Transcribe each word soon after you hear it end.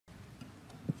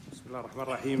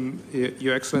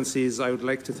Your Excellencies, I would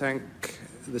like to thank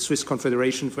the Swiss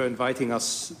Confederation for inviting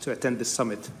us to attend this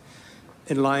summit,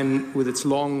 in line with its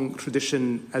long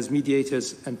tradition as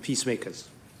mediators and peacemakers.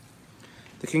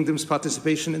 The Kingdom's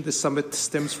participation in this summit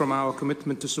stems from our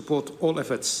commitment to support all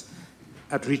efforts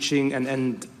at reaching an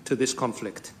end to this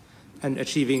conflict and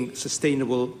achieving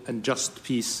sustainable and just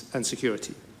peace and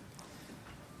security.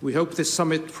 We hope this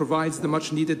summit provides the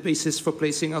much-needed basis for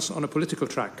placing us on a political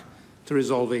track to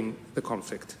resolving the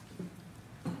conflict.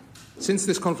 Since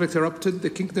this conflict erupted,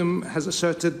 the Kingdom has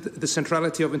asserted the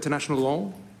centrality of international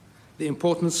law, the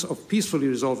importance of peacefully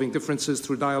resolving differences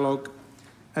through dialogue,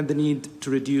 and the need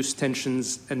to reduce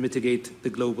tensions and mitigate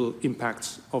the global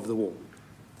impacts of the war.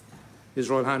 His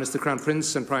Royal Highness the Crown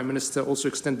Prince and Prime Minister also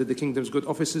extended the Kingdom's good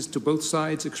offices to both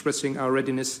sides, expressing our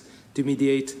readiness to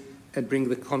mediate and bring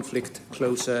the conflict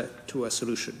closer to a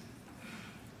solution.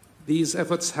 These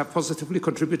efforts have positively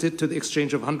contributed to the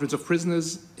exchange of hundreds of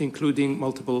prisoners, including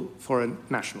multiple foreign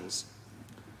nationals.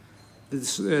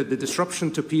 The disruption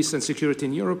to peace and security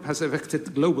in Europe has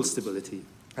affected global stability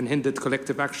and hindered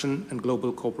collective action and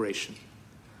global cooperation.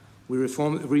 We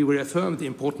reaffirm the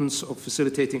importance of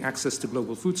facilitating access to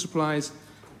global food supplies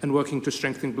and working to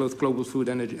strengthen both global food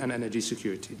and energy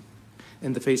security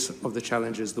in the face of the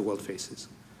challenges the world faces.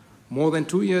 More than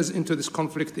 2 years into this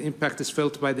conflict, the impact is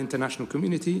felt by the international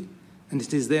community, and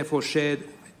it is therefore a shared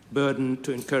burden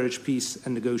to encourage peace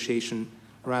and negotiation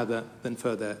rather than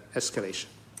further escalation.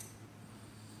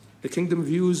 The Kingdom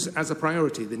views as a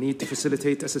priority the need to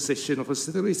facilitate a cessation of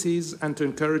hostilities and to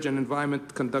encourage an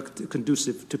environment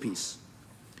conducive to peace,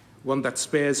 one that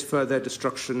spares further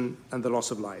destruction and the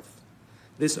loss of life.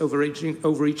 This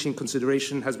overreaching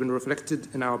consideration has been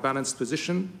reflected in our balanced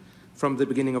position from the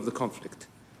beginning of the conflict,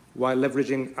 while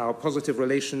leveraging our positive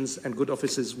relations and good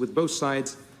offices with both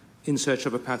sides in search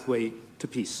of a pathway to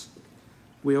peace.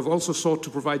 We have also sought to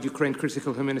provide Ukraine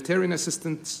critical humanitarian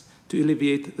assistance to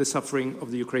alleviate the suffering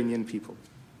of the Ukrainian people.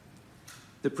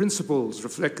 These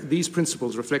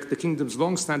principles reflect the Kingdom's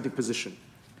long-standing position,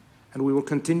 and we will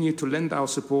continue to lend our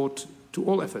support to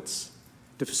all efforts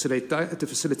to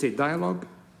facilitate dialogue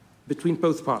between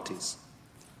both parties.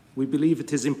 We believe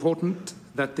it is important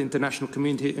that the international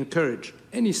community encourage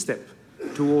any step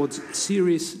towards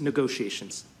serious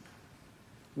negotiations,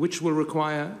 which will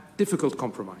require difficult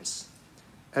compromise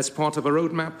as part of a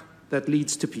roadmap that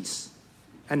leads to peace.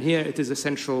 And here it is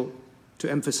essential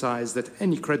to emphasize that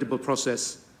any credible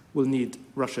process will need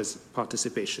Russia's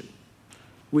participation.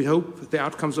 We hope the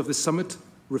outcomes of this summit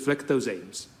reflect those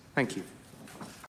aims. Thank you.